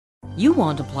You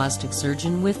want a plastic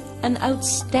surgeon with an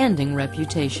outstanding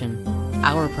reputation.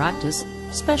 Our practice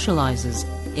specializes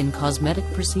in cosmetic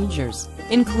procedures,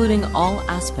 including all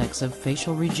aspects of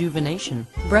facial rejuvenation,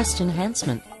 breast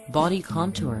enhancement, body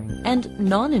contouring, and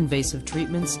non-invasive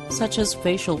treatments such as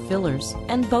facial fillers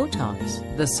and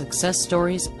Botox. The success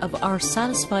stories of our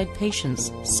satisfied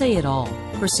patients say it all.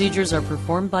 Procedures are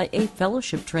performed by a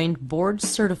fellowship-trained,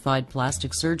 board-certified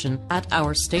plastic surgeon at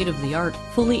our state-of-the-art,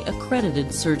 fully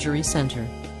accredited surgery center.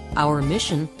 Our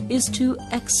mission is to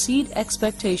exceed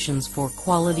expectations for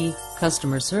quality,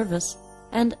 customer service,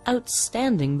 and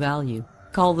outstanding value.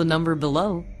 Call the number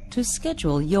below to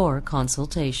schedule your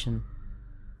consultation.